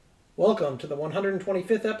Welcome to the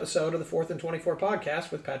 125th episode of the 4th and 24 podcast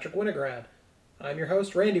with Patrick Winograd. I'm your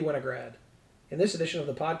host, Randy Winograd. In this edition of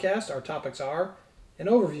the podcast, our topics are an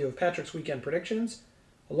overview of Patrick's weekend predictions,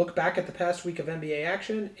 a look back at the past week of NBA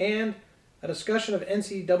action, and a discussion of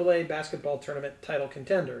NCAA basketball tournament title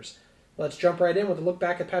contenders. Let's jump right in with a look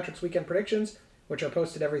back at Patrick's weekend predictions, which are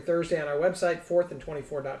posted every Thursday on our website,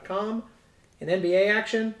 4thandtwenty4.com. In NBA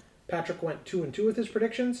action, Patrick went 2-2 with his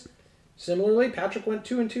predictions. Similarly, Patrick went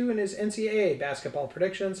 2-2 in his NCAA basketball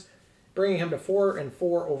predictions, bringing him to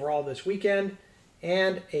 4-4 overall this weekend,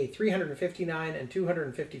 and a 359 and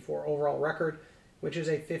 254 overall record, which is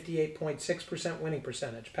a 58.6% winning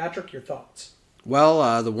percentage. Patrick, your thoughts?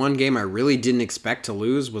 Well, the one game I really didn't expect to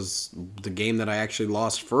lose was the game that I actually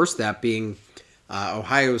lost first, that being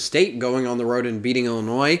Ohio State going on the road and beating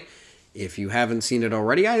Illinois. If you haven't seen it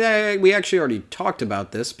already, we actually already talked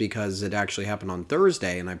about this because it actually happened on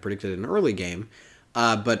Thursday, and I predicted an early game.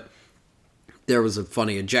 But there was a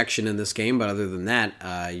funny ejection in this game, but other than that,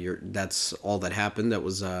 that's all that happened. That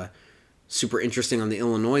was super interesting on the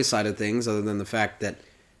Illinois side of things, other than the fact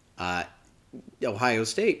that Ohio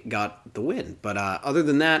State got the win. But other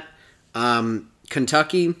than that,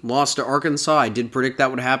 Kentucky lost to Arkansas. I did predict that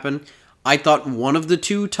would happen. I thought one of the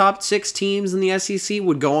two top 6 teams in the SEC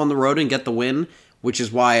would go on the road and get the win, which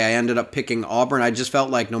is why I ended up picking Auburn. I just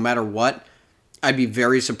felt like no matter what, I'd be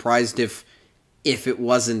very surprised if it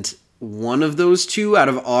wasn't one of those two out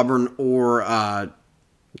of Auburn or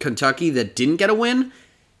Kentucky that didn't get a win.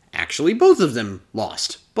 Actually, both of them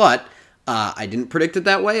lost. But I didn't predict it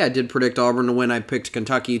that way. I did predict Auburn to win. I picked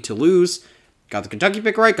Kentucky to lose. Got the Kentucky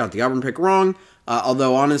pick right, got the Auburn pick wrong.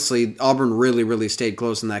 Although, honestly, Auburn really, really stayed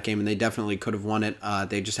close in that game, and they definitely could have won it.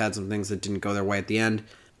 They just had some things that didn't go their way at the end.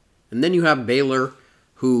 And then you have Baylor,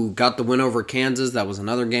 who got the win over Kansas. That was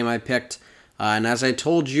another game I picked. And as I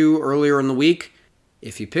told you earlier in the week,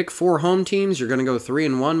 if you pick 4 home teams, you're going to go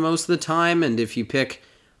 3-1 most of the time. And if you pick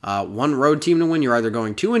one road team to win, you're either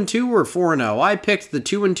going 2-2 or 4-0. I picked the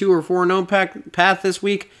 2-2 or 4-0 path this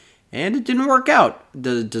week, and it didn't work out.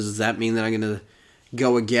 Does that mean that I'm going to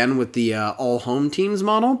go again with the all-home teams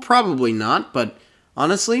model? Probably not, but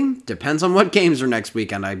honestly, depends on what games are next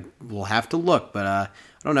weekend. I will have to look, but I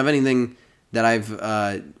don't have anything that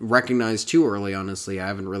I've recognized too early, honestly. I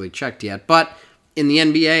haven't really checked yet. But in the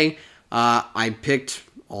NBA, I picked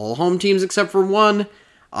all home teams except for one.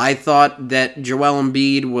 I thought that Joel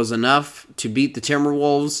Embiid was enough to beat the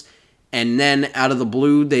Timberwolves, and then out of the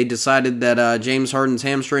blue, they decided that James Harden's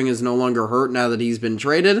hamstring is no longer hurt now that he's been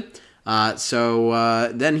traded.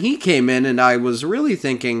 So then he came in, and I was really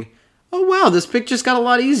thinking, oh wow, this pick just got a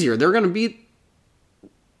lot easier. They're going to beat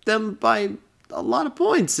them by a lot of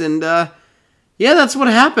points. And yeah, that's what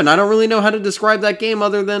happened. I don't really know how to describe that game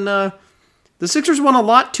other than the Sixers won a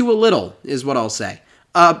lot to a little, is what I'll say.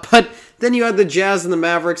 But then you had the Jazz and the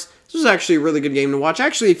Mavericks. This was actually a really good game to watch.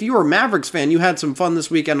 Actually, if you were a Mavericks fan, you had some fun this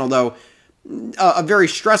weekend, although a very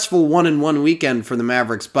stressful 1-1 weekend for the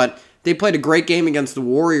Mavericks. But they played a great game against the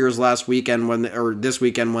Warriors this weekend when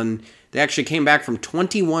they actually came back from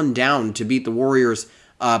 21 down to beat the Warriors.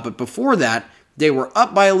 But before that, they were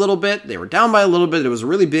up by a little bit. They were down by a little bit. It was a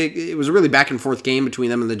really back and forth game between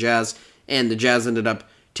them and the Jazz ended up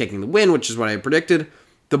taking the win, which is what I predicted.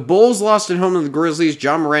 The Bulls lost at home to the Grizzlies.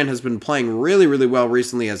 Ja Morant has been playing really, really well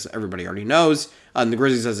recently, as everybody already knows. And the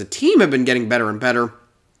Grizzlies as a team have been getting better and better.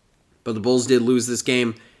 But the Bulls did lose this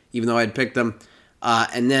game, even though I had picked them.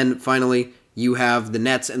 And then finally, you have the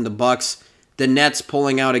Nets and the Bucks. The Nets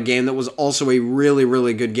pulling out a game that was also a really,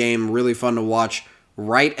 really good game, really fun to watch.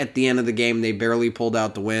 Right at the end of the game, they barely pulled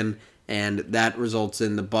out the win, and that results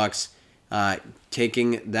in the Bucks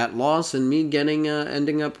taking that loss and me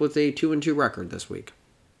ending up with a 2-2 record this week.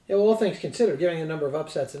 Yeah, well, all things considered, given the number of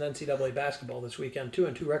upsets in NCAA basketball this weekend,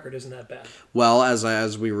 2-2 record isn't that bad. Well,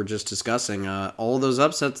 as we were just discussing, all those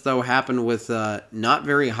upsets, though, happened with not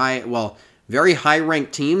very high, well, very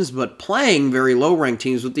high-ranked teams, but playing very low-ranked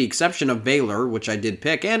teams, with the exception of Baylor, which I did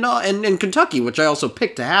pick, and Kentucky, which I also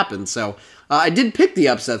picked to happen. So I did pick the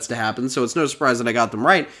upsets to happen, so it's no surprise that I got them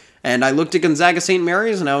right. And I looked at Gonzaga St.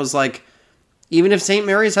 Mary's, and I was like, even if St.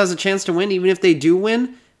 Mary's has a chance to win, even if they do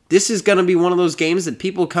win, this is going to be one of those games that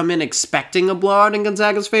people come in expecting a blowout in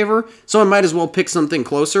Gonzaga's favor, so I might as well pick something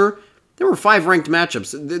closer. There were 5 ranked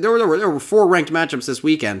matchups. There were 4 ranked matchups this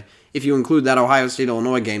weekend, if you include that Ohio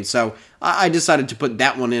State-Illinois game. So I decided to put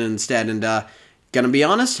that one in instead. And gonna be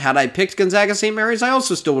honest, had I picked Gonzaga St. Mary's, I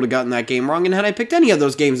also still would have gotten that game wrong. And had I picked any of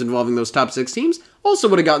those games involving those top 6 teams, also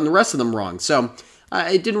would have gotten the rest of them wrong. So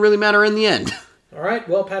it didn't really matter in the end. All right,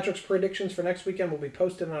 well, Patrick's predictions for next weekend will be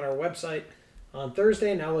posted on our website on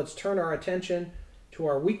Thursday. Now let's turn our attention to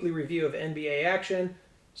our weekly review of NBA action.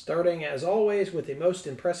 starting as always with the most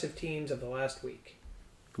impressive teams of the last week.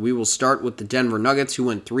 We will start with the Denver Nuggets, who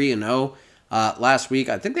went 3-0 last week.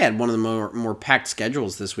 I think they had one of the more packed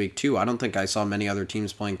schedules this week, too. I don't think I saw many other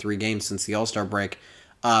teams playing 3 games since the All-Star break.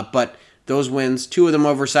 But those wins, 2 of them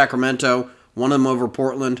over Sacramento, 1 of them over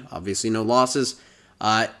Portland, obviously no losses.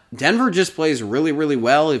 Denver just plays really, really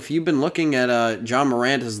well. If you've been looking at John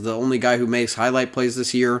Morant as the only guy who makes highlight plays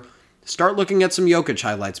this year, start looking at some Jokic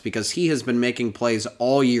highlights because he has been making plays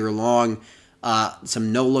all year long.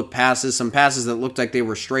 Some no-look passes, some passes that looked like they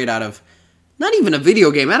were straight out of, not even a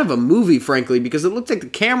video game, out of a movie, frankly, because it looked like the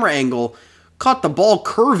camera angle caught the ball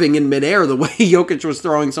curving in midair the way Jokic was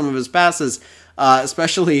throwing some of his passes,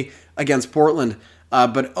 especially against Portland.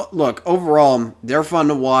 But look, overall, they're fun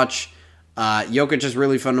to watch. Jokic is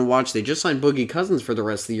really fun to watch. They just signed Boogie Cousins for the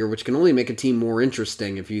rest of the year, which can only make a team more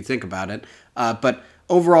interesting if you think about it. But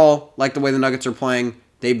overall, like the way the Nuggets are playing,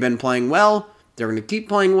 they've been playing well. They're going to keep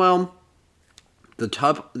playing well. The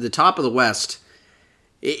top of the West,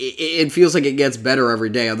 it feels like it gets better every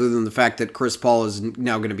day, other than the fact that Chris Paul is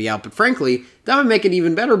now going to be out. But frankly, that would make it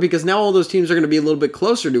even better because now all those teams are going to be a little bit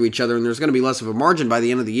closer to each other, and there's going to be less of a margin by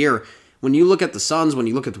the end of the year. When you look at the Suns, when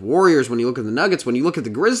you look at the Warriors, when you look at the Nuggets, when you look at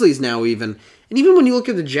the Grizzlies now even, and even when you look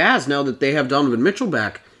at the Jazz now that they have Donovan Mitchell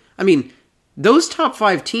back, I mean, those top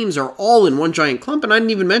 5 teams are all in one giant clump, and I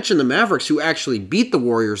didn't even mention the Mavericks who actually beat the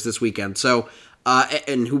Warriors this weekend, so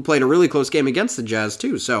and who played a really close game against the Jazz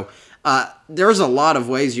too. So there's a lot of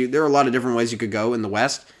ways there are a lot of different ways you could go in the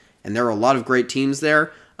West, and there are a lot of great teams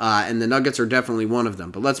there, and the Nuggets are definitely one of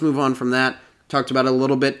them. But let's move on from that. Talked about it a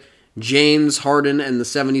little bit. James Harden and the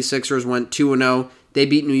 76ers went 2-0. They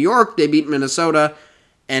beat New York, they beat Minnesota,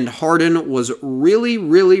 and Harden was really,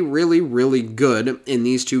 really, really, really good in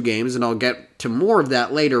these 2 games, and I'll get to more of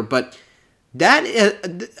that later, but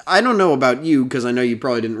I don't know about you, because I know you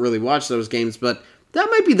probably didn't really watch those games, but that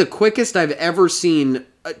might be the quickest I've ever seen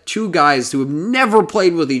 2 guys who have never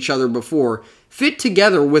played with each other before fit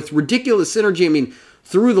together with ridiculous synergy. I mean,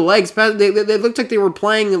 through the legs, they looked like they were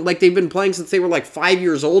playing like they've been playing since they were like 5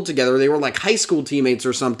 years old together. They were like high school teammates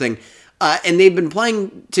or something, and they've been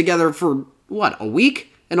playing together for, a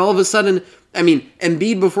week? And all of a sudden, I mean,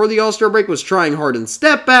 Embiid before the All-Star break was trying Harden's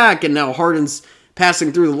step back, and now Harden's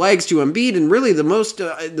passing through the legs to Embiid, and really the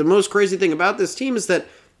most crazy thing about this team is that,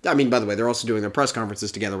 I mean, by the way, they're also doing their press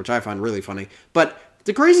conferences together, which I find really funny, but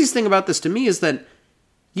the craziest thing about this to me is that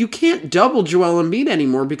you can't double Joel Embiid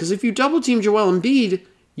anymore, because if you double team Joel Embiid,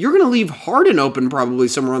 you're going to leave Harden open probably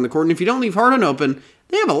somewhere on the court, and if you don't leave Harden open,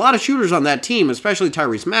 they have a lot of shooters on that team, especially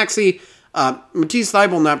Tyrese Maxey, Matisse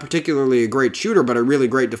Thybulle, not particularly a great shooter, but a really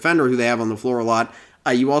great defender who they have on the floor a lot.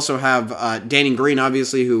 You also have Danny Green,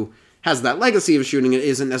 obviously, who has that legacy of shooting. It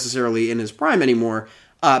isn't necessarily in his prime anymore.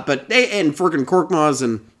 But and Furkan Korkmaz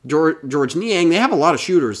and George Niang, they have a lot of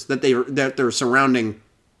shooters that they're surrounding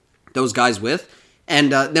those guys with.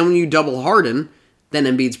 And then when you double Harden, then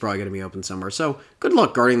Embiid's probably going to be open somewhere. So good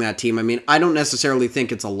luck guarding that team. I mean, I don't necessarily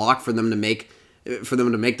think it's a lock for them to make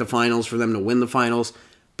the finals, for them to win the finals.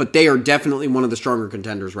 But they are definitely one of the stronger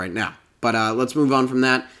contenders right now. But let's move on from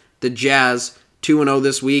that. The Jazz, 2-0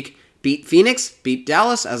 this week. Beat Phoenix, beat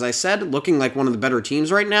Dallas, as I said, looking like one of the better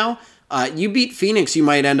teams right now. You beat Phoenix, you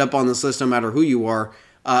might end up on this list no matter who you are,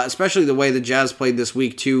 especially the way the Jazz played this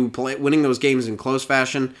week too, winning those games in close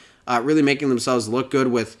fashion, really making themselves look good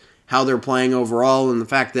with how they're playing overall, and the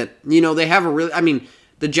fact that, they have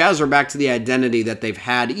the Jazz are back to the identity that they've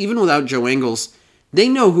had, even without Joe Ingles. They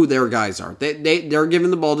know who their guys are. They're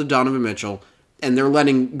giving the ball to Donovan Mitchell, and they're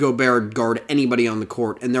letting Gobert guard anybody on the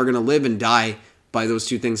court, and they're going to live and die by those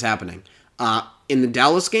 2 things happening. In the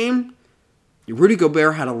Dallas game, Rudy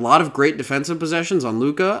Gobert had a lot of great defensive possessions on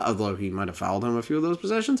Luka, although he might have fouled him a few of those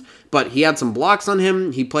possessions, but he had some blocks on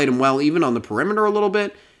him. He played him well even on the perimeter a little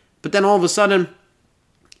bit. But then all of a sudden,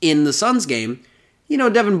 in the Suns game,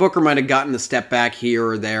 Devin Booker might have gotten a step back here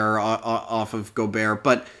or there off of Gobert,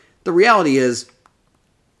 but the reality is,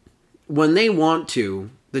 when they want to,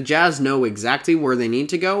 the Jazz know exactly where they need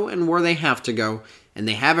to go and where they have to go, and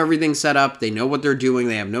they have everything set up. They know what they're doing.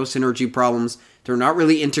 They have no synergy problems. They're not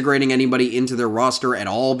really integrating anybody into their roster at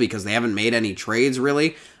all because they haven't made any trades,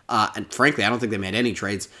 really. And frankly, I don't think they made any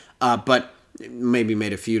trades, but maybe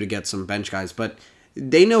made a few to get some bench guys. But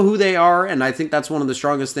they know who they are, and I think that's one of the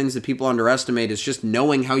strongest things that people underestimate is just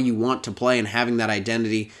knowing how you want to play and having that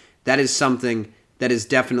identity. That is something that is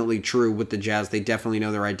definitely true with the Jazz. They definitely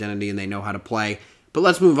know their identity and they know how to play. But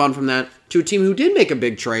let's move on from that to a team who did make a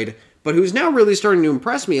big trade, but who's now really starting to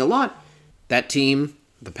impress me a lot. That team,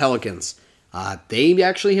 the Pelicans. They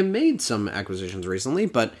actually have made some acquisitions recently,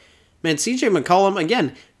 but Man, CJ McCollum,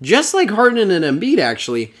 again, just like Harden and Embiid,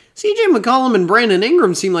 actually, CJ McCollum and Brandon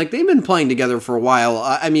Ingram seem like they've been playing together for a while.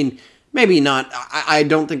 I mean, maybe not. I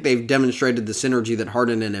don't think they've demonstrated the synergy that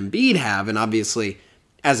Harden and Embiid have, and obviously,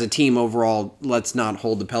 as a team overall, let's not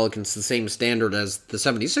hold the Pelicans to the same standard as the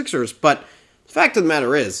 76ers, but the fact of the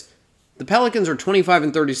matter is, the Pelicans are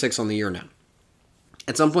 25-36 on the year now.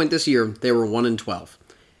 At some point this year, they were 1-12.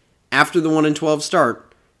 After the 1-12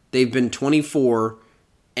 start, they've been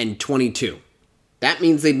 24-22. That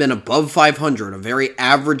means they've been above 500, a very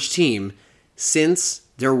average team, since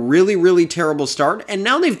their really, really terrible start, and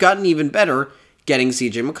now they've gotten even better getting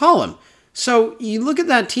CJ McCollum. So you look at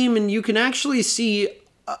that team and you can actually see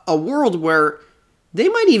a world where they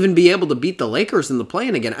might even be able to beat the Lakers in the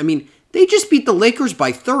play-in again. I mean, they just beat the Lakers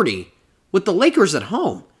by 30 with the Lakers at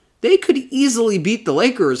home. They could easily beat the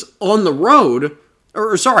Lakers on the road,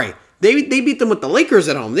 they beat them with the Lakers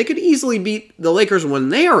at home. They could easily beat the Lakers when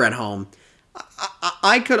they are at home.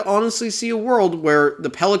 I could honestly see a world where the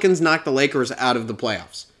Pelicans knock the Lakers out of the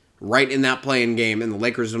playoffs, right in that play-in game, and the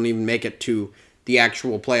Lakers don't even make it to the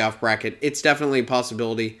actual playoff bracket. It's definitely a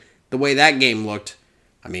possibility. The way that game looked,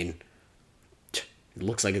 I mean, it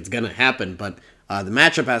looks like it's going to happen, but the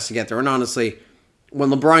matchup has to get there. And honestly, when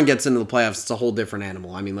LeBron gets into the playoffs, it's a whole different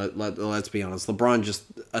animal. I mean, let's be honest. LeBron just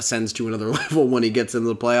ascends to another level when he gets into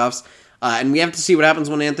the playoffs. And we have to see what happens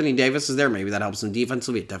when Anthony Davis is there. Maybe that helps him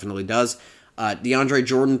defensively. It definitely does. DeAndre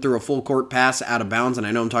Jordan threw a full court pass out of bounds, and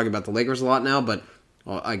I know I'm talking about the Lakers a lot now, but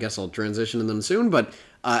I guess I'll transition to them soon. But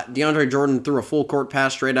DeAndre Jordan threw a full court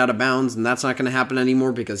pass straight out of bounds, and that's not going to happen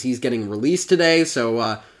anymore because he's getting released today.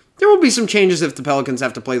 So there will be some changes if the Pelicans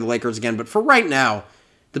have to play the Lakers again. But for right now,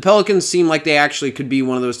 the Pelicans seem like they actually could be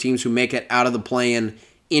one of those teams who make it out of the play-in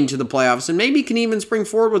into the playoffs, and maybe can even spring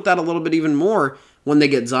forward with that a little bit even more when they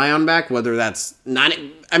get Zion back, whether that's not,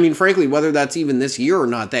 I mean, frankly, whether that's even this year or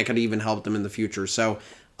not, that could even help them in the future. So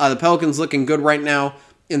the Pelicans looking good right now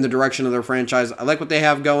in the direction of their franchise. I like what they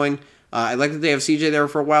have going. I like that they have CJ there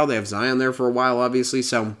for a while. They have Zion there for a while, obviously.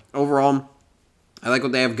 So overall, I like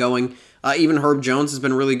what they have going. Even Herb Jones has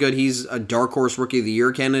been really good. He's a dark horse Rookie of the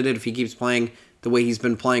Year candidate if he keeps playing the way he's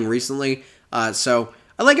been playing recently. So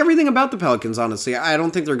I like everything about the Pelicans, honestly. I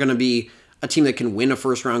don't think they're going to be a team that can win a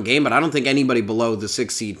first-round game, but I don't think anybody below the 6th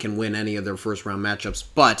seed can win any of their first-round matchups.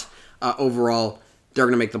 But overall, they're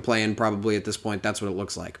going to make the play-in probably at this point. That's what it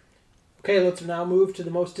looks like. Okay, let's now move to the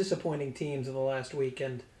most disappointing teams of the last week,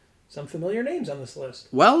 and some familiar names on this list.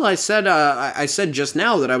 Well, I said just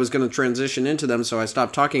now that I was going to transition into them, so I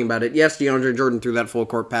stopped talking about it. Yes, DeAndre Jordan threw that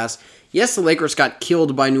full-court pass. Yes, the Lakers got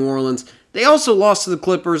killed by New Orleans. They also lost to the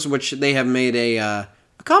Clippers, which they have made a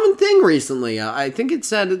common thing recently. I think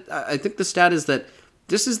the stat is that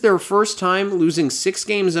this is their first time losing 6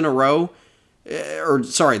 games in a row.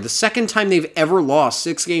 The second time they've ever lost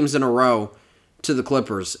 6 games in a row to the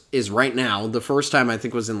Clippers is right now. The first time I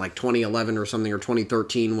think was in like 2011 or something, or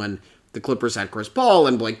 2013, when the Clippers had Chris Paul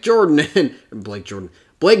and Blake Griffin and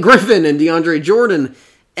DeAndre Jordan,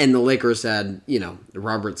 and the Lakers had,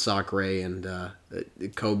 Robert Sacre and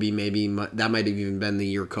Kobe. Maybe that might have even been the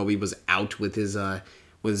year Kobe was out with his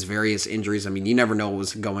various injuries. I mean, you never know what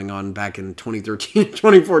was going on back in 2013 and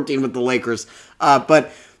 2014 with the Lakers.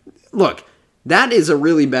 But look, that is a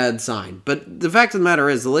really bad sign. But the fact of the matter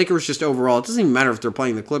is, the Lakers just overall, it doesn't even matter if they're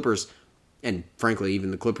playing the Clippers, and frankly,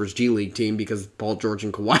 even the Clippers G League team, because Paul George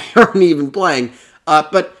and Kawhi aren't even playing.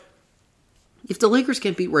 But if the Lakers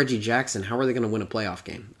can't beat Reggie Jackson, how are they going to win a playoff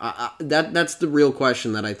game? That's the real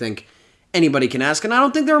question that I think anybody can ask. And I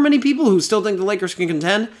don't think there are many people who still think the Lakers can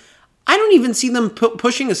contend. I don't even see them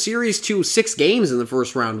pushing a series to 6 games in the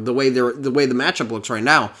first round, the way the matchup looks right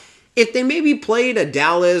now. If they maybe played a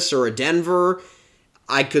Dallas or a Denver,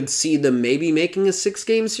 I could see them maybe making a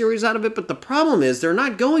 6-game series out of it. But the problem is they're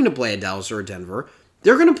not going to play a Dallas or a Denver.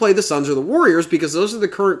 They're going to play the Suns or the Warriors because those are the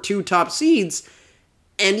current 2 top seeds.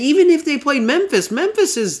 And even if they played Memphis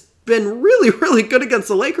has been really, really good against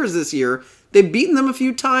the Lakers this year. They've beaten them a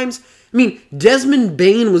few times. I mean, Desmond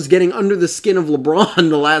Bane was getting under the skin of LeBron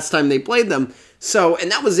the last time they played them. So,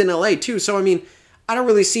 and that was in LA too. So, I mean, I don't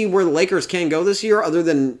really see where the Lakers can go this year other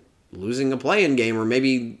than losing a play-in game, or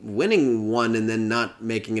maybe winning one and then not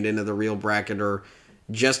making it into the real bracket, or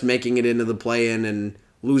just making it into the play-in and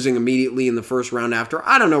losing immediately in the first round after.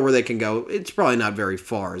 I don't know where they can go. It's probably not very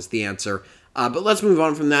far is the answer. But let's move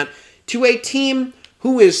on from that to a team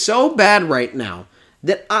who is so bad right now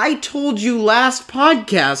that I told you last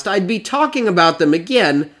podcast I'd be talking about them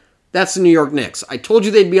again. That's the New York Knicks. I told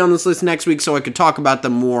you they'd be on this list next week so I could talk about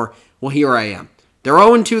them more. Well, here I am. They're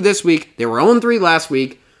 0-2 this week. They were 0-3 last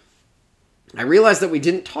week. I realized that we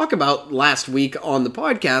didn't talk about last week on the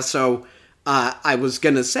podcast, so I was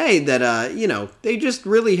going to say that, they just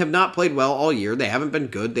really have not played well all year. They haven't been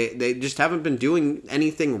good. They just haven't been doing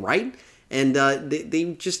anything right. And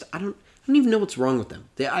they just, I don't even know what's wrong with them.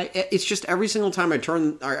 It's just every single time I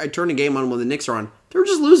turn a game on when the Knicks are on, they're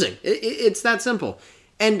just losing. It's that simple.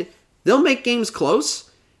 And they'll make games close.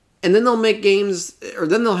 And then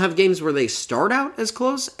they'll have games where they start out as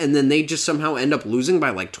close, and then they just somehow end up losing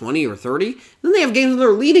by like 20 or 30. Then they have games where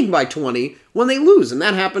they're leading by 20 when they lose. And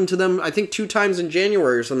that happened to them, I think, 2 times in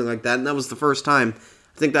January or something like that. And that was the first time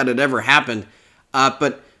I think that had ever happened.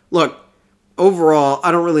 But look, overall,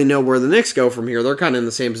 I don't really know where the Knicks go from here. They're kind of in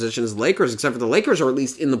the same position as the Lakers, except for the Lakers are at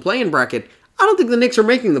least in the play-in bracket. I don't think the Knicks are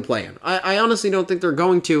making the play-in. I honestly don't think they're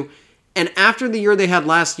going to. And after the year they had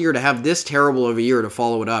last year, to have this terrible of a year to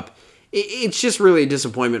follow it up, it's just really a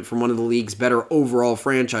disappointment from one of the league's better overall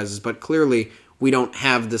franchises. But clearly, we don't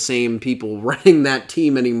have the same people running that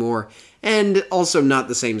team anymore. And also not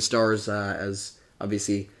the same stars as,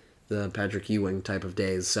 obviously, the Patrick Ewing type of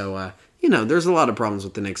days. So, there's a lot of problems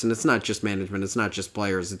with the Knicks. And it's not just management. It's not just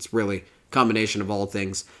players. It's really a combination of all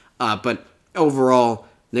things. But overall,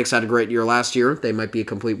 Knicks had a great year last year. They might be a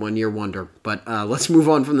complete one-year wonder. But let's move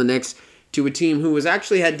on from the Knicks to a team who has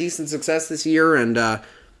actually had decent success this year. And,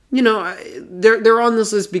 they're on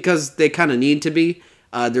this list because they kind of need to be.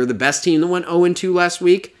 They're the best team that went 0-2 last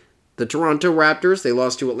week. The Toronto Raptors. They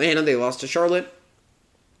lost to Atlanta. They lost to Charlotte.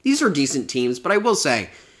 These are decent teams. But I will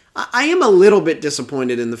say, I am a little bit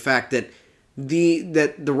disappointed in the fact that the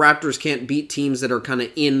Raptors can't beat teams that are kind of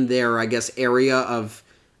in their, I guess, area of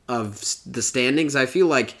the standings. I feel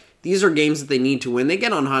like these are games that they need to win. They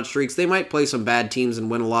get on hot streaks. They might play some bad teams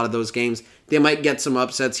and win a lot of those games. They might get some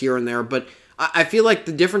upsets here and there. But I feel like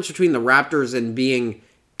the difference between the Raptors and being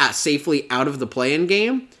safely out of the play-in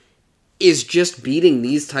game is just beating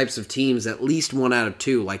these types of teams at least 1 out of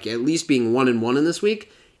 2. Like at least being 1-1 in this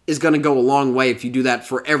week is going to go a long way if you do that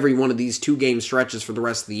for every one of these 2-game stretches for the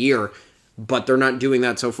rest of the year. But they're not doing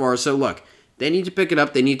that so far. So look, they need to pick it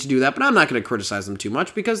up. They need to do that. But I'm not going to criticize them too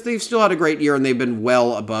much because they've still had a great year and they've been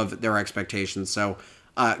well above their expectations. So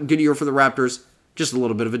good year for the Raptors. Just a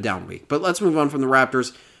little bit of a down week. But let's move on from the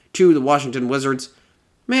Raptors to the Washington Wizards.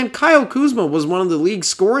 Man, Kyle Kuzma was one of the league's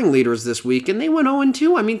scoring leaders this week, and they went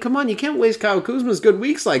 0-2. I mean, come on, you can't waste Kyle Kuzma's good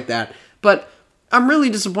weeks like that. But I'm really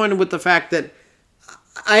disappointed with the fact that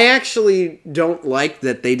I actually don't like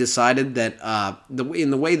that they decided that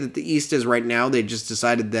in the way that the East is right now, they just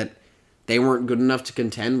decided that they weren't good enough to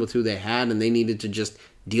contend with who they had, and they needed to just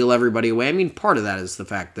deal everybody away. I mean, part of that is the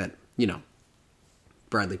fact that,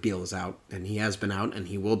 Bradley Beal is out, and he has been out, and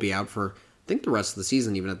he will be out for, I think, the rest of the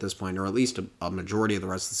season, even at this point, or at least a majority of the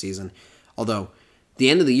rest of the season. Although, the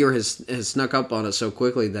end of the year has snuck up on us so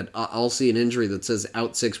quickly that I'll see an injury that says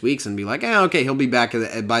out 6 weeks and be like, okay, he'll be back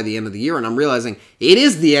by the end of the year. And I'm realizing it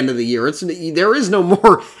is the end of the year. There is no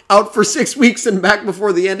more out for 6 weeks and back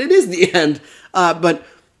before the end. It is the end. But,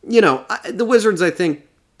 the Wizards, I think,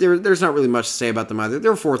 there's not really much to say about them either.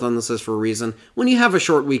 They're 4th on this list for a reason. When you have a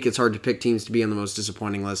short week, it's hard to pick teams to be on the most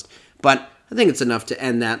disappointing list. But I think it's enough to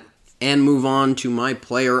end that and move on to my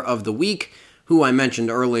player of the week, who I mentioned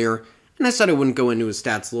earlier. And I said I wouldn't go into his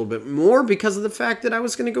stats a little bit more because of the fact that I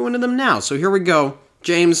was going to go into them now. So here we go.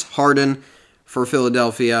 James Harden for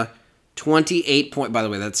Philadelphia. 28 points. By the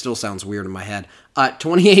way, that still sounds weird in my head.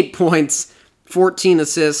 28 points, 14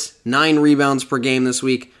 assists, 9 rebounds per game this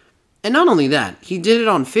week. And not only that, he did it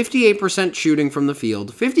on 58% shooting from the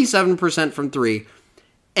field, 57% from 3,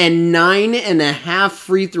 and 9.5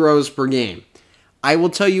 free throws per game. I will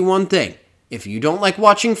tell you one thing. If you don't like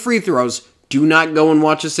watching free throws, do not go and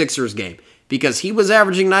watch a Sixers game. Because he was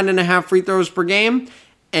averaging 9.5 free throws per game,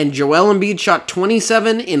 and Joel Embiid shot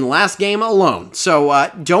 27 in last game alone. So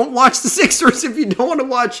don't watch the Sixers if you don't want to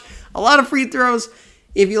watch a lot of free throws.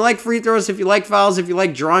 If you like free throws, if you like fouls, if you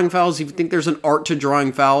like drawing fouls, if you think there's an art to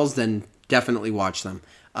drawing fouls, then definitely watch them.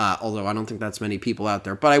 Although I don't think that's many people out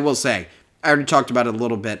there. But I will say, I already talked about it a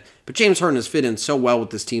little bit, but James Harden has fit in so well with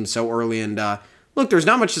this team so early, and look, there's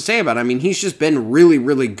not much to say about it. I mean, he's just been really,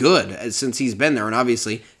 really good since he's been there, and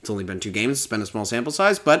obviously, it's only been 2 games, it's been a small sample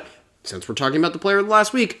size, but since we're talking about the player of the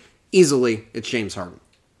last week, easily, it's James Harden.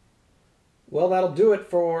 Well, that'll do it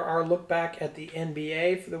for our look back at the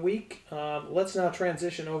NBA for the week. Let's now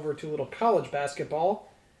transition over to a little college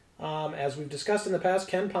basketball. As we've discussed in the past,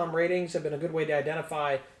 KenPom ratings have been a good way to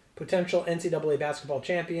identify potential NCAA basketball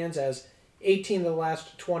champions, as 18 of the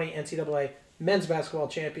last 20 NCAA men's basketball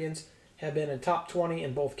champions have been in top 20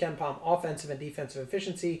 in both KenPom offensive and defensive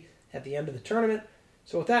efficiency at the end of the tournament.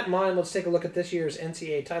 So with that in mind, let's take a look at this year's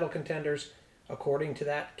NCAA title contenders according to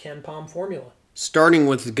that KenPom formula. Starting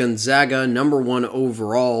with Gonzaga, number 1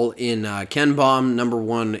 overall in KenPom, number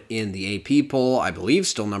 1 in the AP poll, I believe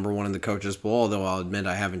still number 1 in the coaches poll, although I'll admit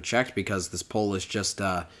I haven't checked because this poll is just,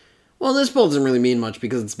 this poll doesn't really mean much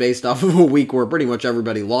because it's based off of a week where pretty much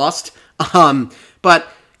everybody lost. But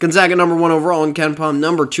Gonzaga, number 1 overall in KenPom,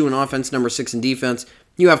 number 2 in offense, number 6 in defense.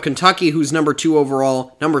 You have Kentucky, who's number 2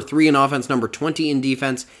 overall, number 3 in offense, number 20 in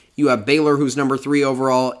defense. You have Baylor, who's number 3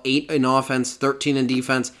 overall, 8 in offense, 13 in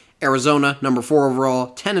defense. Arizona, number 4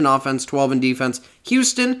 overall, 10 in offense, 12 in defense.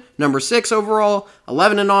 Houston, number 6 overall,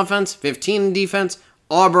 11 in offense, 15 in defense.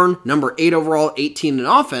 Auburn, number 8 overall, 18 in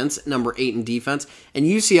offense, number 8 in defense. And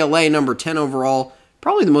UCLA, number 10 overall,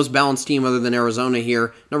 probably the most balanced team other than Arizona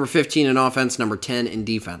here, number 15 in offense, number 10 in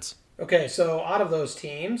defense. Okay, so out of those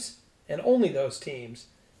teams, and only those teams,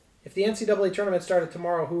 if the NCAA tournament started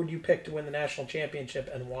tomorrow, who would you pick to win the national championship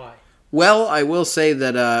and why? Well, I will say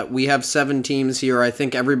that we have 7 teams here. I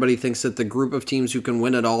think everybody thinks that the group of teams who can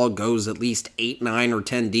win it all goes at least 8, 9, or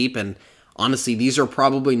 10 deep, and honestly, these are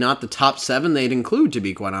probably not the top 7 they'd include, to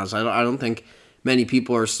be quite honest. I don't think many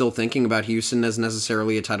people are still thinking about Houston as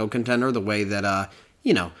necessarily a title contender the way that,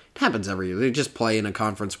 it happens every year. They just play in a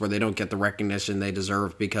conference where they don't get the recognition they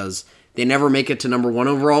deserve because they never make it to number 1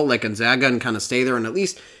 overall like Gonzaga and kind of stay there. And at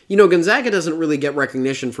least, Gonzaga doesn't really get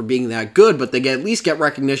recognition for being that good, but they at least get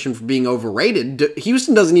recognition for being overrated.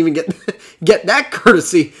 Houston doesn't even get that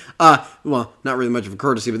courtesy. Not really much of a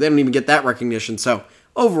courtesy, but they don't even get that recognition. So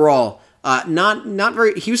overall,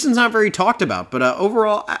 Houston's not very talked about. But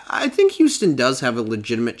overall, I think Houston does have a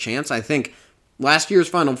legitimate chance. I think last year's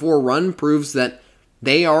Final Four run proves that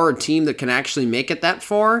they are a team that can actually make it that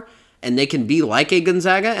far. And they can be like a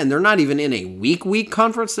Gonzaga, and they're not even in a weak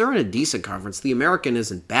conference. They're in a decent conference. The American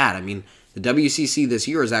isn't bad. I mean, the WCC this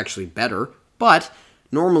year is actually better, but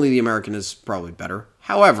normally the American is probably better.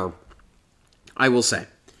 However, I will say,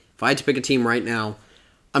 if I had to pick a team right now,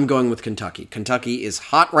 I'm going with Kentucky. Kentucky is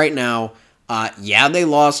hot right now. They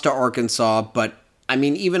lost to Arkansas, but,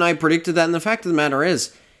 even I predicted that, and the fact of the matter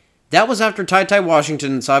is, that was after Ty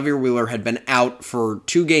Washington and Xavier Wheeler had been out for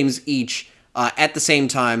 2 games each, at the same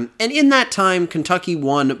time. And in that time, Kentucky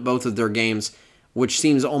won both of their games, which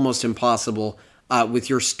seems almost impossible with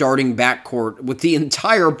your starting backcourt, with the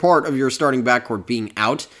entire part of your starting backcourt being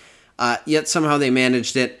out. Yet somehow they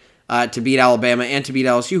managed it to beat Alabama and to beat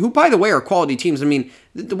LSU, who, by the way, are quality teams.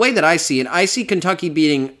 The way that I see it, I see Kentucky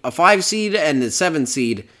beating a 5 seed and a 7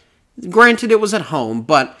 seed. Granted, it was at home,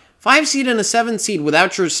 but 5 seed and a 7 seed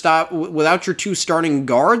without your 2 starting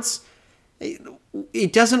guards,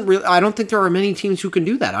 it doesn't really. I don't think there are many teams who can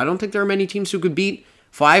do that. I don't think there are many teams who could beat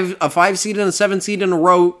a 5 seed and a 7 seed in a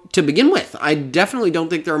row to begin with. I definitely don't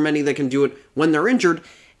think there are many that can do it when they're injured.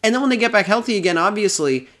 And then when they get back healthy again,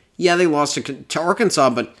 obviously, they lost to Arkansas,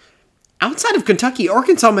 but outside of Kentucky,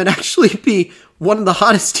 Arkansas might actually be one of the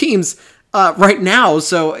hottest teams right now.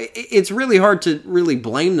 So it's really hard to really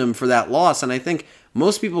blame them for that loss. And I think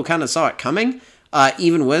most people kind of saw it coming,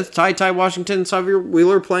 even with Ty Washington and Xavier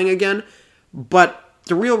Wheeler playing again. But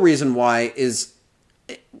the real reason why is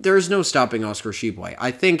there is no stopping Oscar Tshiebwe.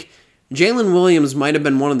 I think Jalen Williams might have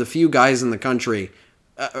been one of the few guys in the country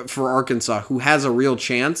for Arkansas who has a real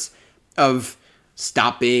chance of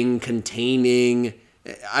stopping, containing.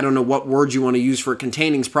 I don't know what word you want to use for it.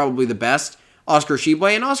 Containing is probably the best. Oscar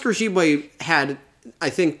Tshiebwe. And Oscar Tshiebwe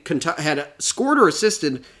had scored or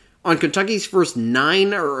assisted on Kentucky's first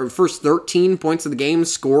 13 points of the game,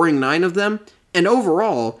 scoring 9 of them. And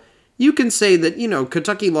overall, you can say that,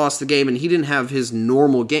 Kentucky lost the game and he didn't have his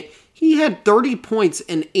normal game. He had 30 points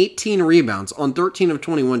and 18 rebounds on 13 of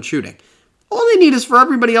 21 shooting. All they need is for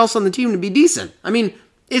everybody else on the team to be decent.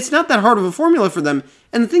 It's not that hard of a formula for them.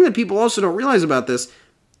 And the thing that people also don't realize about this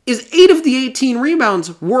is 8 of the 18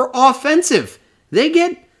 rebounds were offensive. They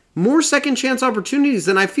get more second chance opportunities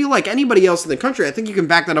than I feel like anybody else in the country. I think you can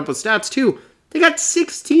back that up with stats too. They got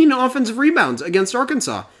 16 offensive rebounds against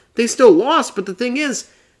Arkansas. They still lost, but the thing is,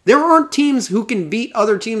 there aren't teams who can beat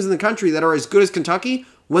other teams in the country that are as good as Kentucky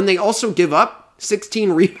when they also give up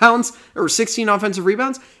 16 rebounds or 16 offensive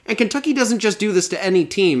rebounds. And Kentucky doesn't just do this to any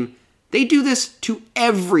team. They do this to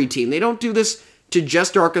every team. They don't do this to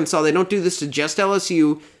just Arkansas. They don't do this to just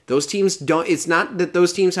LSU. Those teams don't. It's not that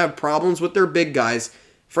those teams have problems with their big guys.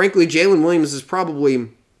 Frankly, Jalen Williams is probably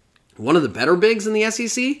one of the better bigs in the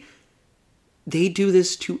SEC. They do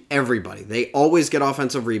this to everybody. They always get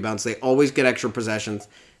offensive rebounds. They always get extra possessions.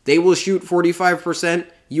 They will shoot 45%,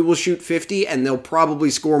 you will shoot 50%, and they'll probably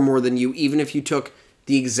score more than you, even if you took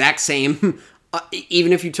the exact same,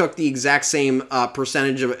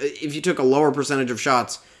 percentage of, if you took a lower percentage of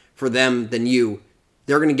shots for them than you,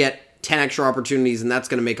 they're going to get 10 extra opportunities, and that's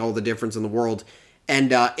going to make all the difference in the world.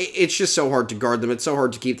 And it's just so hard to guard them. It's so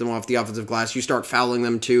hard to keep them off the offensive glass. You start fouling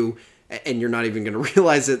them too, and you're not even going to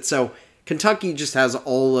realize it. So Kentucky just has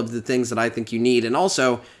all of the things that I think you need. And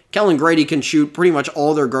also, Kellen Grady can shoot. Pretty much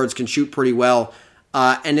all their guards can shoot pretty well.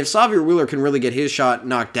 And if Xavier Wheeler can really get his shot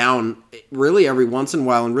knocked down really every once in a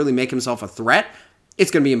while and really make himself a threat, it's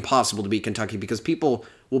going to be impossible to beat Kentucky because people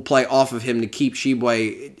will play off of him to keep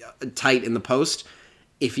Tshiebwe tight in the post.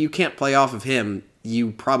 If you can't play off of him,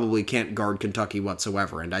 you probably can't guard Kentucky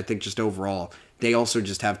whatsoever. And I think just overall, they also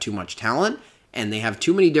just have too much talent, and they have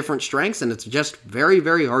too many different strengths, and it's just very,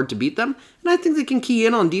 very hard to beat them. And I think they can key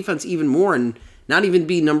in on defense even more and not even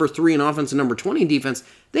be number 3 in offense and number 20 in defense.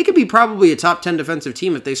 They could be probably a top 10 defensive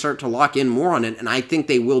team if they start to lock in more on it, and I think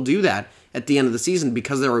they will do that at the end of the season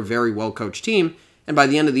because they're a very well-coached team, and by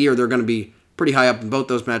the end of the year, they're going to be pretty high up in both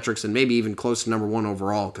those metrics and maybe even close to number 1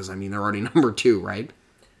 overall because, I mean, they're already number 2, right?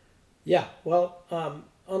 Yeah, well,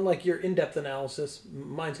 unlike your in-depth analysis,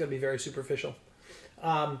 mine's going to be very superficial.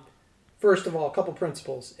 First of all, a couple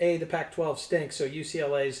principles. A, the Pac-12 stinks, so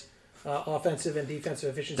UCLA's offensive and defensive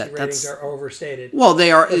efficiency ratings are overstated. Well,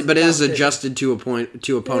 they are, but it is adjusted to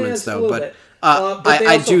opponents, though. But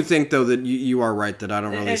I do think, though, that you are right that I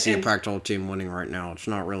don't really see a Pac-12 team winning right now. It's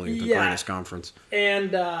not really the greatest conference.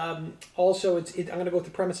 And also, I'm going to go with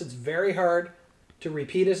the premise it's very hard to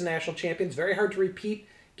repeat as a national champion. It's very hard to repeat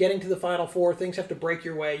getting to the Final Four. Things have to break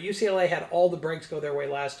your way. UCLA had all the breaks go their way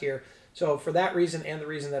last year. So for that reason and the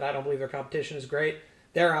reason that I don't believe their competition is great,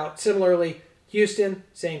 they're out. Similarly, Houston,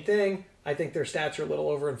 same thing. I think their stats are a little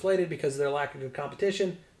overinflated because of their lack of good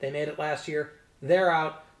competition. They made it last year. They're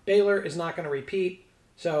out. Baylor is not going to repeat,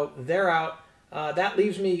 so they're out. That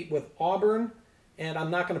leaves me with Auburn, and I'm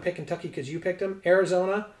not going to pick Kentucky because you picked them.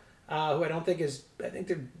 Arizona, who I don't think is, I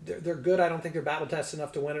think they're good. I don't think they're battle tested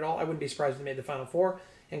enough to win it all. I wouldn't be surprised if they made the Final Four.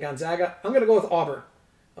 And Gonzaga, I'm going to go with Auburn.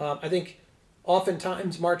 I think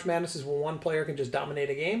oftentimes March Madness is when one player can just dominate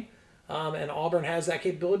a game. And Auburn has that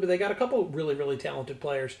capability, but they got a couple really, really talented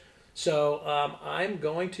players. So I'm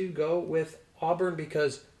going to go with Auburn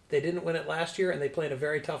because they didn't win it last year, and they play in a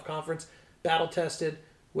very tough conference, battle-tested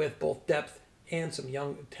with both depth and some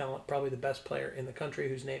young talent, probably the best player in the country,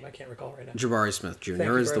 whose name I can't recall right now. Jabari Smith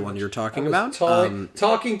Jr. is the one you're talking about. Talking,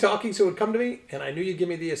 so it would come to me, and I knew you'd give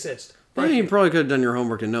me the assist. Yeah, you probably could have done your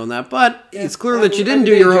homework and known that, but it's clear that you didn't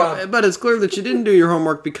do your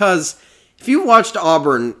homework because if you watched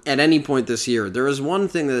Auburn at any point this year, there is one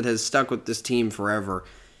thing that has stuck with this team forever.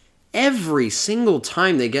 Every single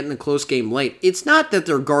time they get in a close game late, it's not that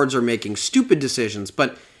their guards are making stupid decisions,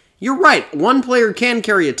 but you're right, one player can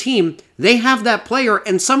carry a team. They have that player,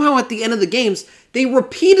 and somehow at the end of the games, they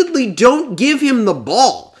repeatedly don't give him the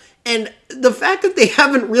ball. And the fact that they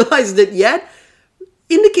haven't realized it yet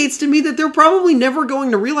indicates to me that they're probably never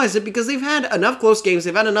going to realize it because they've had enough close games,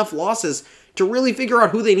 they've had enough losses to really figure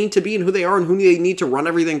out who they need to be and who they are and who they need to run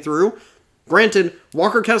everything through. Granted,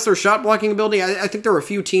 Walker Kessler's shot blocking ability, I think there are a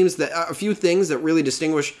few things that really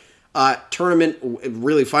distinguish tournament,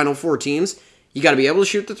 really Final Four teams. You got to be able to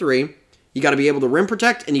shoot the three, you got to be able to rim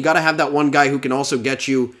protect, and you got to have that one guy who can also get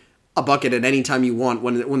you a bucket at any time you want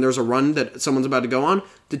when there's a run that someone's about to go on.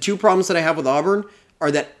 The two problems that I have with Auburn are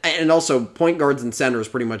that, and also point guards and centers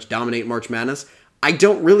pretty much dominate March Madness. I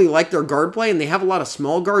don't really like their guard play, and they have a lot of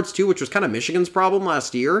small guards too, which was kind of Michigan's problem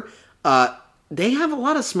last year. They have a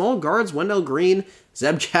lot of small guards, Wendell Green,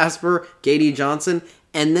 Zeb Jasper, KD Johnson,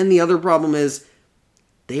 and then the other problem is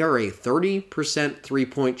they are a 30%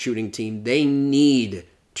 three-point shooting team. They need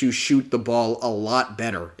to shoot the ball a lot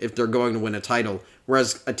better if they're going to win a title,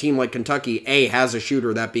 whereas a team like Kentucky, has a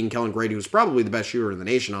shooter, that being Kellen Grady, who's probably the best shooter in the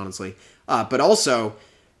nation, honestly. But also,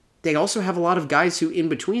 they also have a lot of guys who, in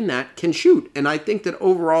between that, can shoot. And I think that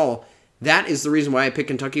overall, that is the reason why I pick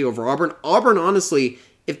Kentucky over Auburn. Auburn, honestly,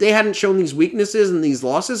 if they hadn't shown these weaknesses and these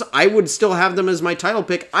losses, I would still have them as my title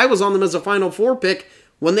pick. I was on them as a Final Four pick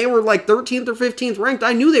when they were like 13th or 15th ranked.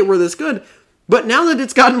 I knew they were this good. But now that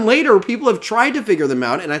it's gotten later, people have tried to figure them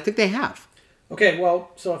out, and I think they have. Okay,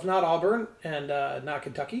 well, so if not Auburn and not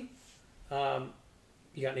Kentucky,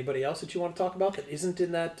 you got anybody else that you want to talk about that isn't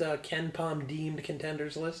in that KenPom deemed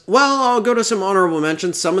contenders list? Well, I'll go to some honorable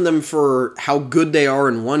mentions. Some of them for how good they are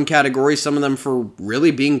in one category. Some of them for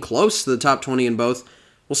really being close to the top 20 in both.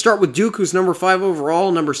 We'll start with Duke, who's number 5 overall,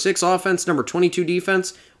 number 6 offense, number 22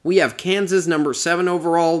 defense. We have Kansas, number 7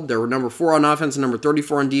 overall. They're number 4 on offense and number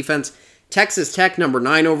 34 on defense. Texas Tech, number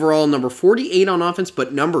 9 overall, number 48 on offense,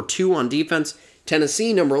 but number 2 on defense.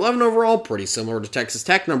 Tennessee, number 11 overall, pretty similar to Texas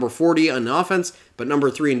Tech, number 40 on offense, but number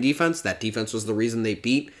 3 in defense. That defense was the reason they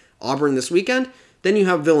beat Auburn this weekend. Then you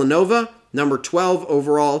have Villanova, number 12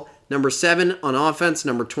 overall, number 7 on offense,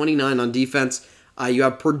 number 29 on defense. You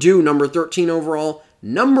have Purdue, number 13 overall,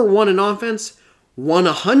 number 1 in offense,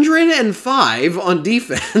 105 on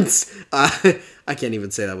defense. I can't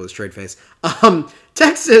even say that with a straight face.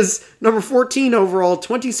 Texas, number 14 overall,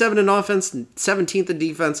 27 in offense, 17th in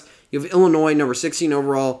defense. You have Illinois, number 16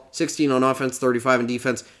 overall, 16 on offense, 35 in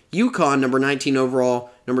defense. UConn, number 19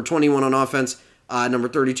 overall, number 21 on offense, number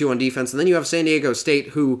 32 on defense. And then you have San Diego State,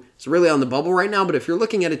 who is really on the bubble right now. But if you're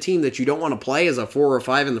looking at a team that you don't want to play as a 4 or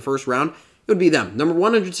 5 in the first round, it would be them. Number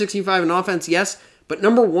 165 in offense, yes. But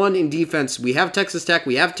number 1 in defense, we have Texas Tech,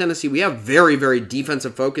 we have Tennessee, we have very, very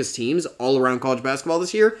defensive-focused teams all around college basketball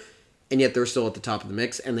this year, and yet they're still at the top of the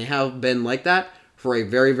mix, and they have been like that for a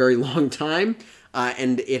very, very long time,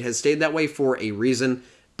 and it has stayed that way for a reason.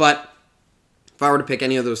 But if I were to pick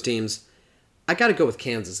any of those teams, I got to go with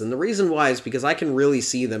Kansas, and the reason why is because I can really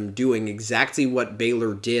see them doing exactly what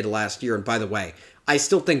Baylor did last year, and by the way, I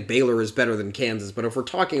still think Baylor is better than Kansas, but if we're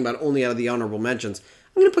talking about only out of the honorable mentions,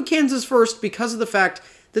 I'm going to put Kansas first because of the fact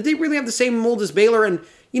that they really have the same mold as Baylor. And,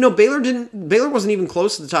 Baylor wasn't even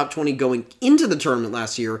close to the top 20 going into the tournament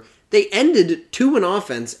last year. They ended 2 in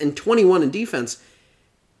offense and 21 in defense.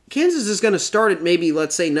 Kansas is going to start at maybe,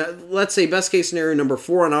 let's say best case scenario, number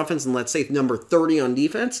 4 on offense and let's say number 30 on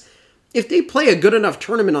defense. If they play a good enough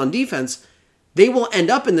tournament on defense, they will end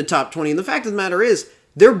up in the top 20. And the fact of the matter is,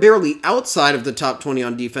 they're barely outside of the top 20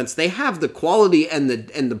 on defense. They have the quality and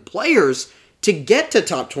the players to get to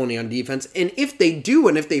top 20 on defense, and if they do,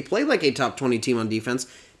 and if they play like a top 20 team on defense,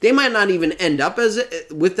 they might not even end up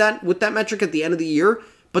with that metric at the end of the year,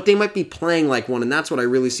 but they might be playing like one, and that's what I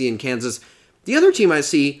really see in Kansas. The other team I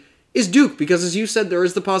see is Duke, because as you said, there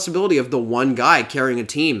is the possibility of the one guy carrying a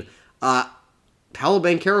team. Paolo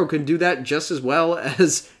Banchero can do that just as well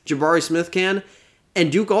as Jabari Smith can,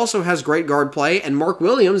 and Duke also has great guard play, and Mark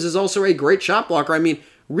Williams is also a great shot blocker. I mean,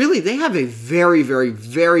 really, they have a very, very,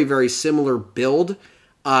 very, very similar build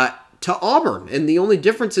to Auburn. And the only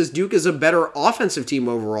difference is Duke is a better offensive team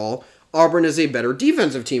overall. Auburn is a better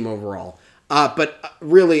defensive team overall. But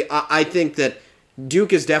really, I think that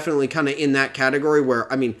Duke is definitely kind of in that category where,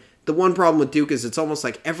 the one problem with Duke is it's almost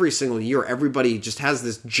like every single year, everybody just has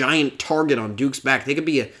this giant target on Duke's back. They could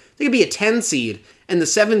be a 10 seed, and the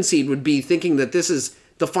 7 seed would be thinking that this is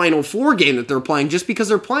the Final Four game that they're playing just because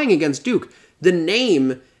they're playing against Duke. The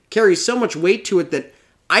name carries so much weight to it that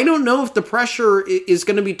I don't know if the pressure is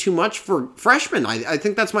going to be too much for freshmen. I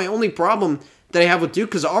think that's my only problem that I have with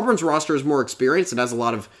Duke, because Auburn's roster is more experienced. It has a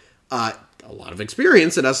lot of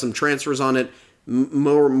experience. It has some transfers on it,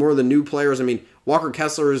 more than new players. Walker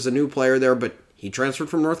Kessler is a new player there, but he transferred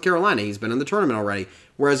from North Carolina. He's been in the tournament already.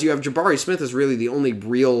 Whereas you have Jabari Smith is really the only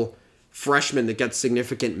real freshman that gets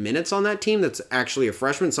significant minutes on that team that's actually a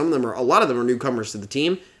freshman. A lot of them are newcomers to the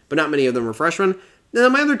team, but not many of them are freshmen.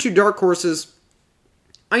 Then my other 2 dark horses,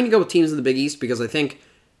 I'm going to go with teams in the Big East because I think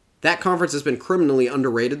that conference has been criminally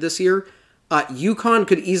underrated this year. UConn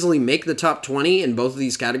could easily make the top 20 in both of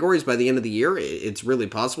these categories by the end of the year. It's really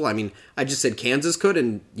possible. I just said Kansas could,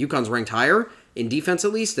 and UConn's ranked higher in defense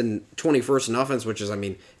at least, and 21st in offense, which is,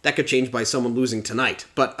 that could change by someone losing tonight.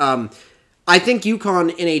 But I think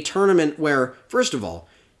UConn in a tournament where, first of all,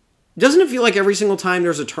 doesn't it feel like every single time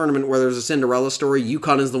there's a tournament where there's a Cinderella story,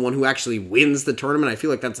 UConn is the one who actually wins the tournament? I feel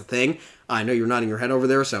like that's a thing. I know you're nodding your head over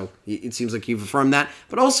there, so it seems like you've affirmed that.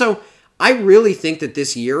 But also, I really think that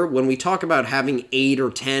this year, when we talk about having 8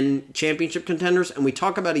 or 10 championship contenders, and we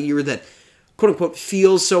talk about a year that, quote-unquote,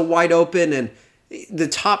 feels so wide open, and the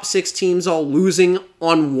top 6 teams all losing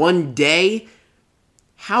on one day,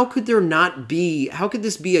 how could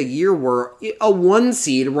this be a year where a 1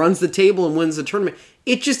 seed runs the table and wins the tournament?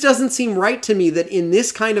 It just doesn't seem right to me that in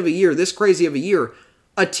this kind of a year, this crazy of a year,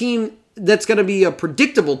 a team that's going to be a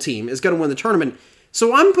predictable team is going to win the tournament.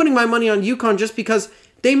 So I'm putting my money on UConn just because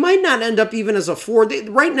they might not end up even as a 4.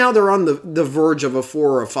 Right now they're on the verge of a 4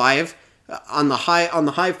 or a 5, on the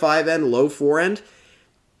high 5 end, low 4 end.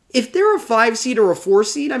 If they're a 5 seed or a 4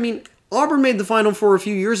 seed, Auburn made the Final Four a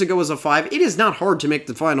few years ago as a 5. It is not hard to make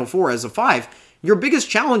the Final Four as a 5. Your biggest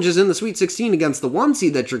challenge is in the Sweet 16 against the 1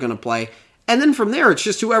 seed that you're going to play. And then from there, it's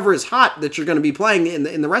just whoever is hot that you're going to be playing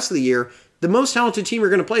in the rest of the year. The most talented team you're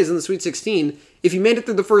going to play is in the Sweet 16. If you made it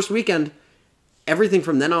through the first weekend, everything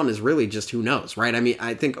from then on is really just who knows, right?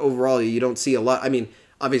 I think overall you don't see a lot.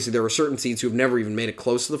 Obviously there are certain seeds who have never even made it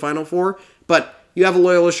close to the Final Four, but you have a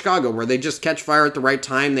Loyola Chicago where they just catch fire at the right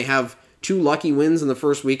time. They have 2 lucky wins in the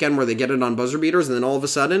first weekend where they get it on buzzer beaters, and then all of a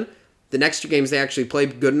sudden, the next 2 games they actually play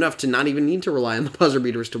good enough to not even need to rely on the buzzer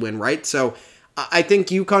beaters to win, right? So I think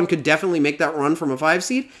UConn could definitely make that run from a 5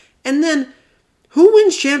 seed. And then, who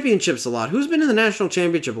wins championships a lot? Who's been in the national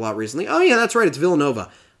championship a lot recently? Oh yeah, that's right, it's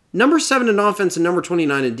Villanova. number 7 in offense and number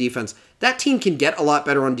 29 in defense. That team can get a lot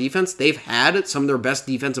better on defense. They've had some of their best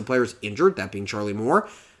defensive players injured, that being Charlie Moore.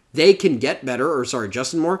 They can get better,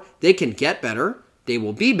 Justin Moore. They can get better. They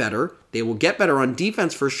will be better. They will get better on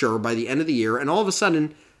defense for sure by the end of the year. And all of a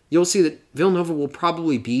sudden, you'll see that Villanova will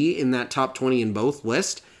probably be in that top 20 in both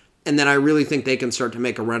list. And then I really think they can start to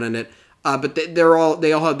make a run in it. But they all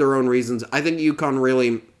have their own reasons. I think UConn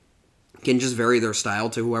really can just vary their style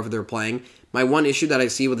to whoever they're playing. My one issue that I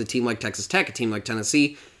see with a team like Texas Tech, a team like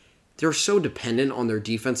Tennessee, they're so dependent on their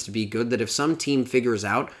defense to be good that if some team figures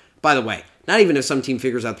out, by the way, not even if some team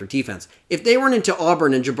figures out their defense, if they run into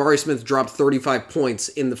Auburn and Jabari Smith dropped 35 points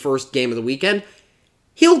in the first game of the weekend,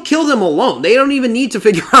 he'll kill them alone. They don't even need to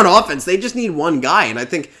figure out offense. They just need one guy. And I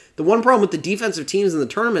think the one problem with the defensive teams in the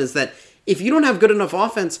tournament is that if you don't have good enough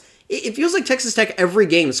offense, it feels like Texas Tech every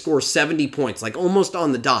game scores 70 points, like almost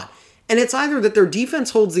on the dot. And it's either that their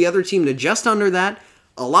defense holds the other team to just under that,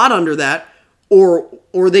 a lot under that, or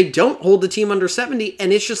they don't hold the team under 70,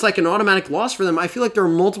 and it's just like an automatic loss for them. I feel like there are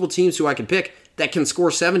multiple teams who I can pick that can score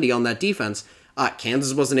 70 on that defense.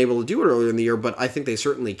 Kansas wasn't able to do it earlier in the year, but I think they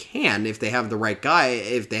certainly can if they have the right guy,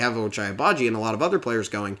 if they have Ochai Agbaji and a lot of other players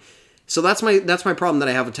going. So that's my problem that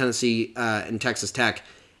I have with Tennessee and Texas Tech.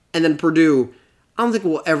 And then Purdue, I don't think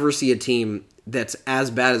we'll ever see a team that's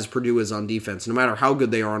as bad as Purdue is on defense, no matter how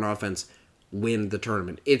good they are on offense, win the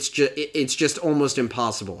tournament. It's just almost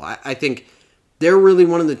impossible. I think they're really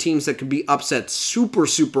one of the teams that could be upset super,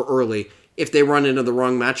 super early if they run into the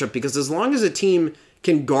wrong matchup, because as long as a team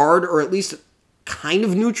can guard or at least kind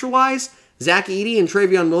of neutralize Zach Edey and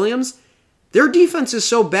Travion Williams, their defense is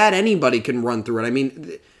so bad anybody can run through it. I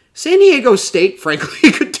mean, San Diego State,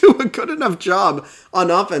 frankly, could do a good enough job on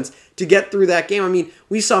offense to get through that game. I mean,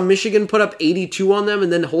 we saw Michigan put up 82 on them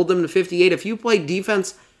and then hold them to 58. If you play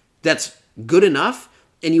defense that's good enough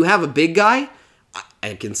and you have a big guy,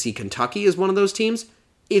 I can see Kentucky as one of those teams.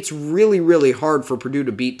 It's really, really hard for Purdue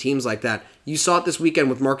to beat teams like that. You saw it this weekend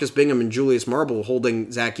with Marcus Bingham and Julius Marble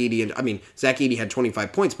holding Zach Edey. And I mean, Zach Edey had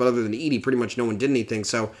 25 points, but other than Edey, pretty much no one did anything.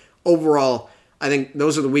 So overall, I think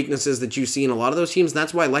those are the weaknesses that you see in a lot of those teams.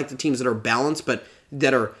 That's why I like the teams that are balanced, but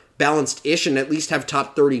that are balanced-ish and at least have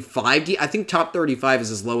top 35. I think top 35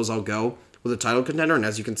 is as low as I'll go with a title contender. And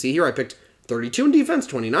as you can see here, I picked 32 in defense,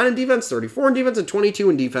 29 in defense, 34 in defense, and 22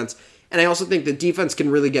 in defense. And I also think that defense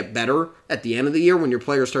can really get better at the end of the year when your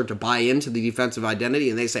players start to buy into the defensive identity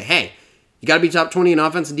and they say, hey, you got to be top 20 in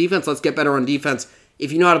offense and defense. Let's get better on defense.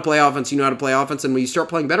 If you know how to play offense, you know how to play offense. And when you start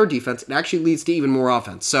playing better defense, it actually leads to even more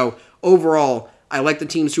offense. So overall, I like the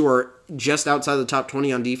teams who are just outside the top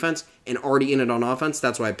 20 on defense and already in it on offense.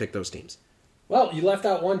 That's why I picked those teams. Well, you left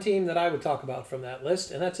out one team that I would talk about from that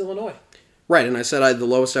list, and that's Illinois. Right, and I said the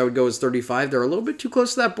lowest I would go is 35. They're a little bit too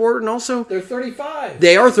close to that border, and also... They're 35.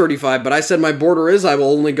 They are 35, but I said my border is I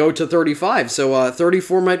will only go to 35. So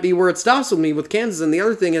 34 might be where it stops with me with Kansas. And the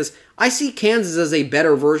other thing is, I see Kansas as a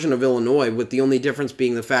better version of Illinois, with the only difference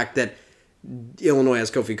being the fact that Illinois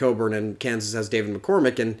has Kofi Cockburn and Kansas has David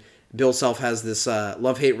McCormick, and Bill Self has this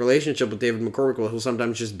love-hate relationship with David McCormick, who'll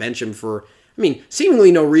sometimes just bench him for... I mean,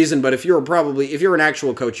 seemingly no reason, but if you're an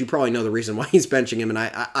actual coach, you probably know the reason why he's benching him, and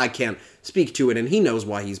I can't speak to it, and he knows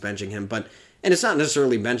why he's benching him. And it's not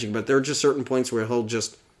necessarily benching, but there are just certain points where he'll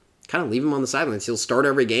just kind of leave him on the sidelines. He'll start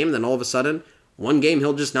every game, and then all of a sudden, one game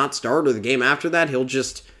he'll just not start, or the game after that, he'll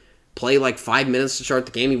just play like 5 minutes to start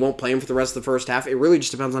the game. He won't play him for the rest of the first half. It really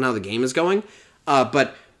just depends on how the game is going.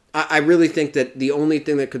 But I really think that the only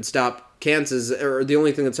thing that could stop Kansas, or the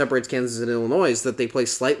only thing that separates Kansas and Illinois, is that they play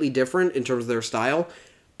slightly different in terms of their style.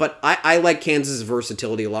 But I like Kansas'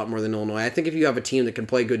 versatility a lot more than Illinois. I think if you have a team that can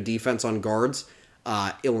play good defense on guards,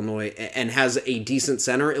 Illinois, and has a decent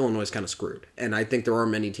center, Illinois is kind of screwed. And I think there are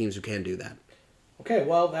many teams who can do that. Okay,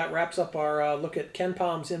 well, that wraps up our look at Ken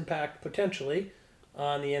Palm's impact, potentially,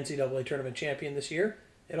 on the NCAA Tournament champion this year.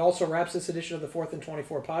 It also wraps this edition of the 4th and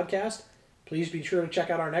 24 podcast. Please be sure to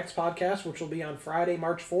check out our next podcast, which will be on Friday,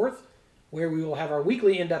 March 4th, where we will have our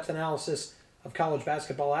weekly in-depth analysis of college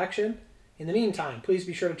basketball action. In the meantime, please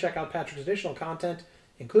be sure to check out Patrick's additional content,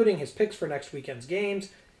 including his picks for next weekend's games,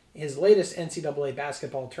 his latest NCAA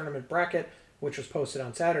basketball tournament bracket, which was posted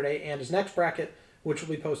on Saturday, and his next bracket, which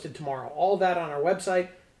will be posted tomorrow. All that on our website,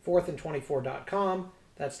 4thand24.com.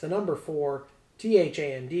 That's the number 4,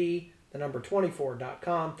 THAND, the number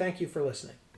 24.com. Thank you for listening.